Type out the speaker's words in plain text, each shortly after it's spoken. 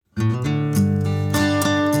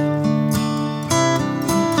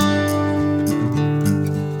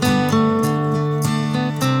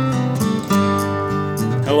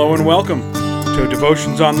Hello and welcome to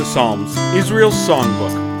Devotions on the Psalms, Israel's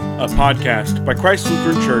Songbook, a podcast by Christ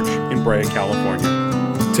Lutheran Church in Brea,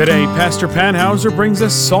 California. Today, Pastor Panhauser brings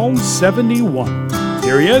us Psalm 71.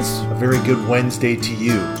 Here he is. A very good Wednesday to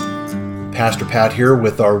you. Pastor Pat here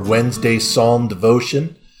with our Wednesday Psalm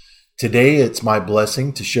devotion. Today, it's my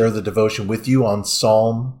blessing to share the devotion with you on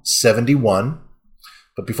Psalm 71.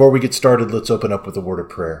 But before we get started, let's open up with a word of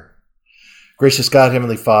prayer. Gracious God,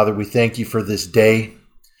 Heavenly Father, we thank you for this day,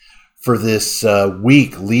 for this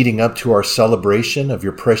week leading up to our celebration of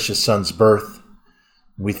your precious Son's birth.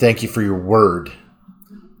 We thank you for your word,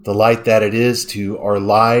 the light that it is to our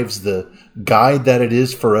lives, the guide that it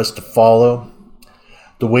is for us to follow.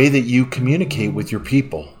 The way that you communicate with your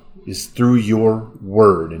people is through your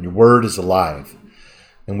word, and your word is alive.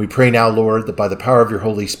 And we pray now, Lord, that by the power of your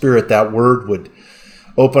Holy Spirit, that word would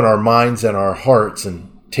open our minds and our hearts and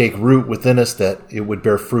take root within us, that it would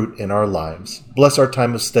bear fruit in our lives. Bless our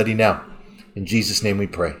time of study now. In Jesus' name we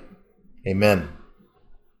pray. Amen.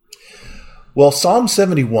 Well, Psalm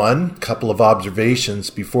 71, a couple of observations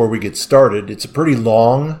before we get started. It's a pretty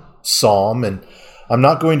long psalm, and I'm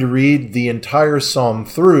not going to read the entire psalm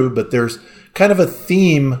through, but there's kind of a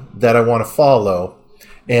theme that I want to follow.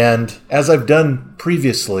 And as I've done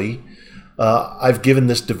previously, I've given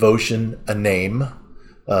this devotion a name,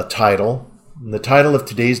 a title. And the title of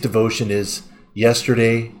today's devotion is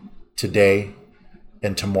Yesterday, Today,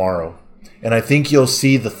 and Tomorrow. And I think you'll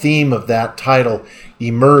see the theme of that title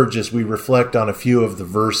emerge as we reflect on a few of the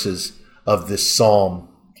verses of this psalm.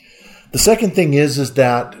 The second thing is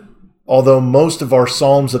that although most of our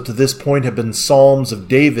psalms up to this point have been psalms of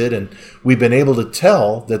David, and we've been able to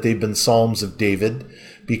tell that they've been psalms of David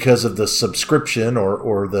because of the subscription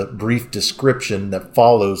or the brief description that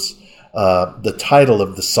follows the title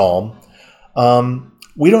of the psalm,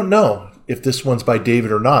 we don't know if this one's by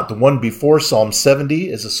David or not. The one before Psalm 70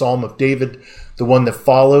 is a psalm of David. The one that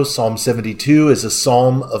follows, Psalm 72, is a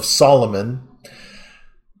psalm of Solomon.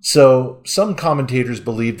 So some commentators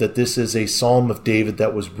believe that this is a psalm of David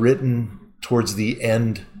that was written towards the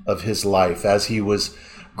end of his life as he was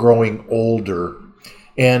growing older.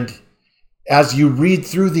 And as you read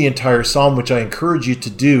through the entire psalm, which I encourage you to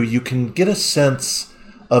do, you can get a sense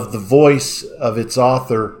of the voice of its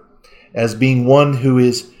author as being one who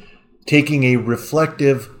is taking a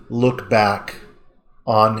reflective look back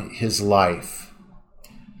on his life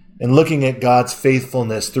and looking at God's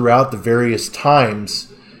faithfulness throughout the various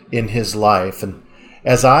times in his life. And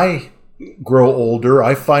as I grow older,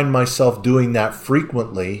 I find myself doing that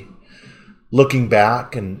frequently, looking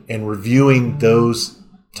back and reviewing those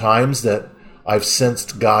times that I've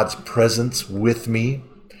sensed God's presence with me.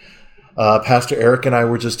 Pastor Eric and I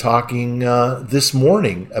were just talking this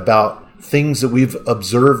morning about things that we've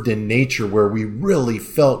observed in nature where we really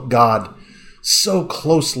felt God so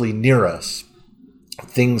closely near us.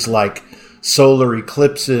 Things like solar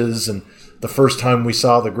eclipses and the first time we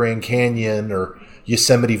saw the Grand Canyon or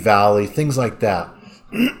Yosemite Valley, things like that.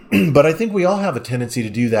 But I think we all have a tendency to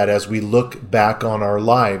do that as we look back on our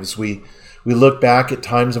lives. We look back at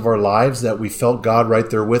times of our lives that we felt God right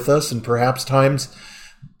there with us, and perhaps times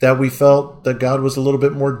that we felt that God was a little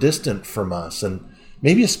bit more distant from us. And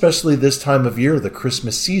maybe especially this time of year, the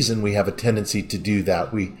Christmas season, we have a tendency to do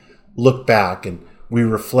that. We look back and we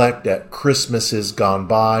reflect at Christmases gone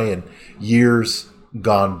by and years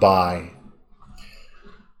gone by.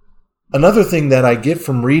 Another thing that I get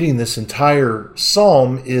from reading this entire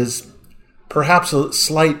psalm is perhaps a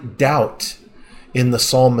slight doubt in the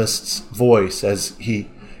psalmist's voice as he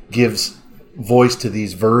gives voice to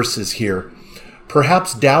these verses here.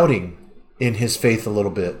 Perhaps doubting in his faith a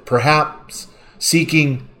little bit. Perhaps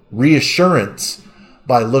seeking reassurance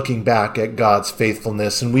by looking back at God's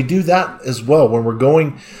faithfulness. And we do that as well when we're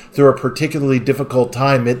going through a particularly difficult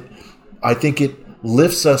time. I think it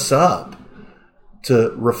lifts us up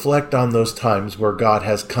to reflect on those times where God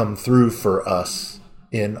has come through for us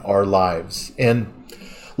in our lives. And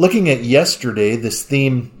looking at yesterday, this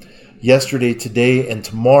theme, yesterday, today, and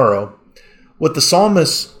tomorrow, what the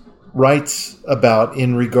psalmist writes about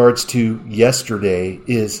in regards to yesterday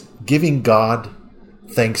is giving God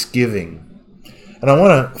thanksgiving. And I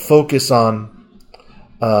want to focus on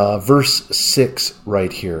verse 6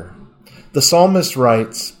 right here. The psalmist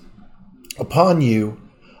writes, "Upon you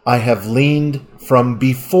I have leaned from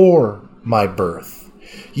before my birth.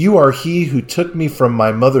 You are he who took me from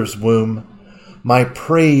my mother's womb. My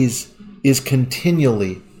praise is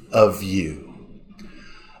continually of you."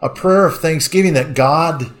 A prayer of thanksgiving that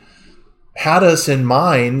God had us in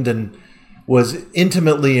mind and was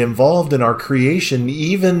intimately involved in our creation,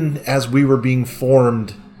 even as we were being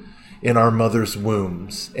formed in our mother's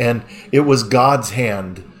wombs. And it was God's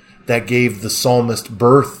hand that gave the psalmist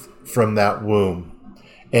birth from that womb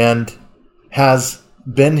and has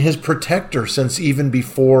been his protector since even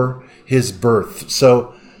before his birth.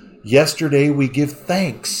 So yesterday we give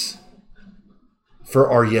thanks for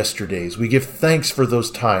our yesterdays. We give thanks for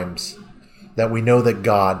those times that we know that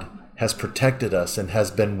God has protected us and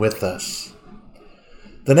has been with us.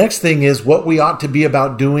 The next thing is what we ought to be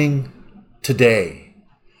about doing today.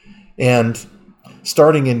 And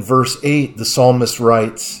starting in verse 8, the psalmist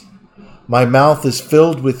writes, "My mouth is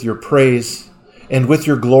filled with your praise and with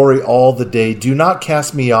your glory all the day. Do not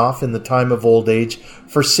cast me off in the time of old age.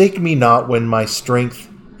 Forsake me not when my strength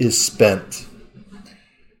is spent."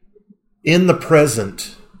 In the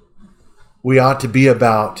present, we ought to be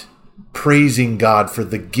about praising God for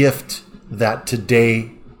the gift that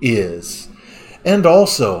today is, and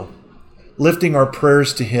also lifting our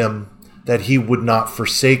prayers to Him that He would not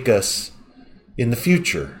forsake us in the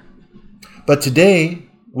future. But today,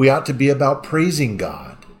 we ought to be about praising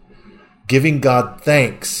God, giving God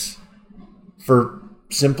thanks for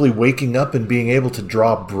simply waking up and being able to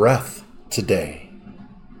draw breath today.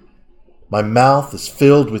 My mouth is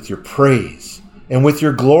filled with your praise and with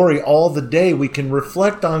your glory all the day. We can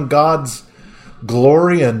reflect on God's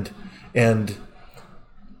glory and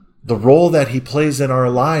the role that He plays in our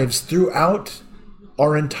lives throughout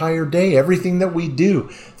our entire day. Everything that we do,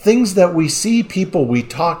 things that we see, people we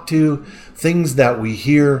talk to, things that we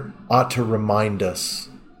hear ought to remind us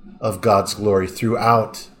of God's glory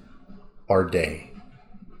throughout our day.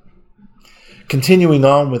 Continuing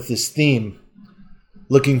on with this theme,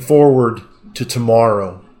 looking forward to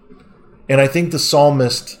tomorrow. And I think the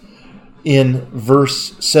psalmist in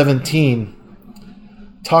verse 17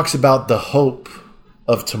 talks about the hope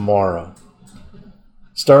of tomorrow.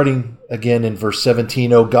 Starting again in verse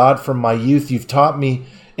 17, "O God, from my youth you've taught me,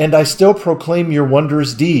 and I still proclaim your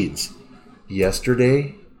wondrous deeds,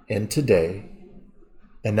 yesterday and today,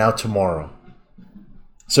 and now tomorrow.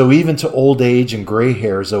 So even to old age and gray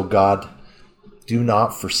hairs, O God, do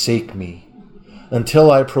not forsake me,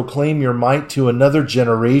 until I proclaim your might to another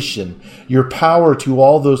generation, your power to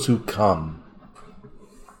all those who come."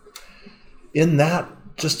 In that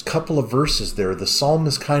just couple of verses there, the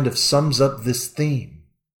psalmist kind of sums up this theme.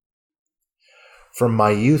 From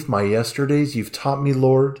my youth, my yesterdays, you've taught me,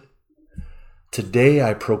 Lord. Today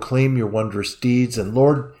I proclaim your wondrous deeds, and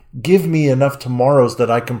Lord, give me enough tomorrows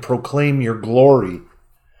that I can proclaim your glory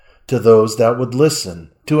to those that would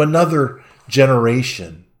listen, to another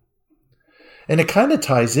generation. And it kind of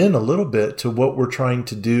ties in a little bit to what we're trying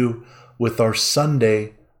to do with our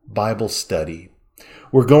Sunday Bible study.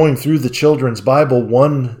 We're going through the children's Bible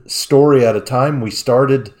one story at a time. We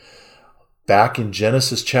started back in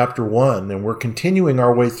Genesis chapter 1, and we're continuing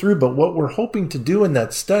our way through. But what we're hoping to do in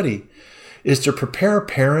that study is to prepare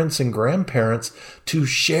parents and grandparents to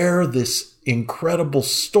share this incredible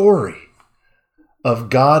story of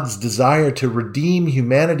God's desire to redeem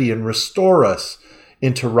humanity and restore us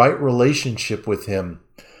into right relationship with Him.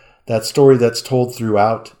 That story that's told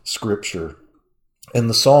throughout Scripture. And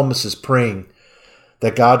the psalmist is praying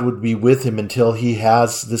that God would be with him until he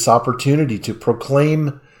has this opportunity to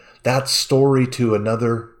proclaim that story to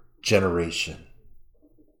another generation.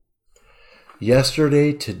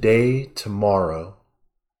 Yesterday, today, tomorrow.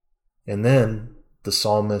 And then the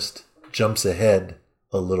psalmist jumps ahead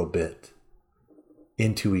a little bit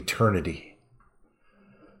into eternity.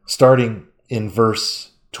 Starting in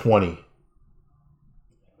verse 20.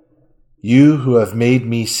 "You who have made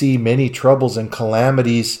me see many troubles and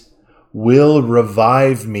calamities will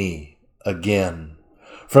revive me again.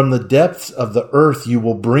 From the depths of the earth you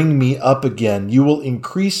will bring me up again. You will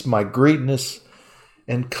increase my greatness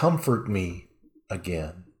and comfort me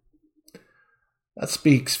again." That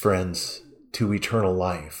speaks, friends, to eternal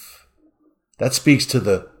life. That speaks to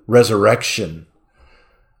the resurrection.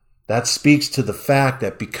 That speaks to the fact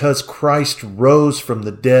that because Christ rose from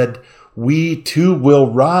the dead, we too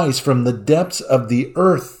will rise from the depths of the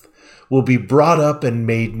earth, will be brought up and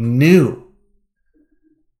made new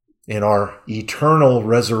in our eternal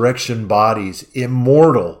resurrection bodies,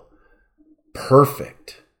 immortal,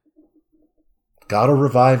 perfect. God will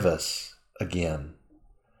revive us again.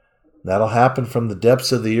 That'll happen from the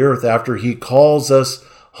depths of the earth after He calls us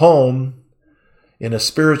home. In a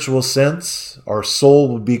spiritual sense, our soul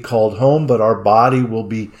will be called home, but our body will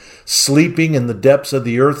be sleeping in the depths of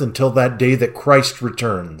the earth until that day that Christ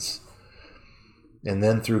returns. And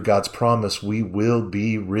then through God's promise, we will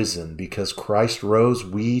be risen. Because Christ rose,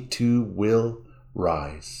 we too will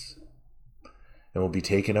rise. And will be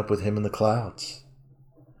taken up with Him in the clouds.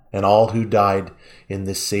 And all who died in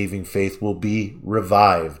this saving faith will be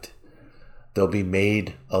revived they'll be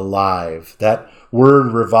made alive. That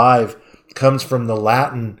word revive comes from the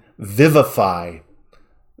Latin vivify,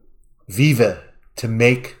 vive, to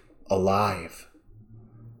make alive.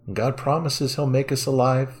 And God promises he'll make us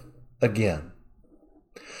alive again.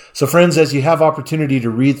 So friends, as you have opportunity to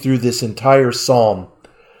read through this entire psalm,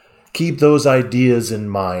 keep those ideas in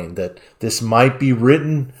mind, that this might be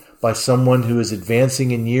written by someone who is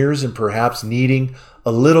advancing in years and perhaps needing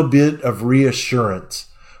a little bit of reassurance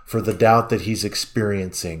for the doubt that he's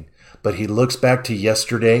experiencing. But he looks back to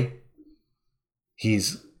yesterday.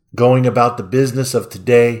 He's going about the business of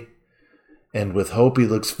today. And with hope, he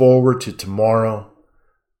looks forward to tomorrow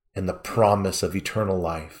and the promise of eternal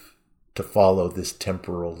life to follow this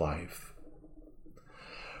temporal life.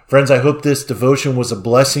 Friends, I hope this devotion was a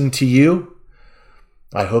blessing to you.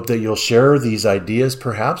 I hope that you'll share these ideas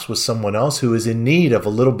perhaps with someone else who is in need of a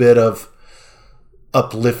little bit of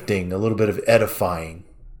uplifting, a little bit of edifying.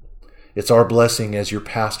 It's our blessing as your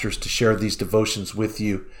pastors to share these devotions with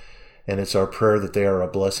you, and it's our prayer that they are a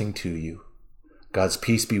blessing to you. God's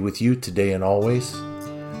peace be with you today and always,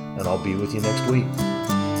 and I'll be with you next week.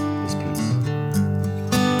 His peace.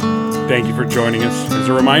 Thank you for joining us. As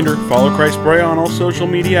a reminder, follow Christ Brea on all social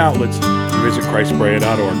media outlets and visit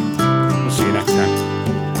christbrea.org.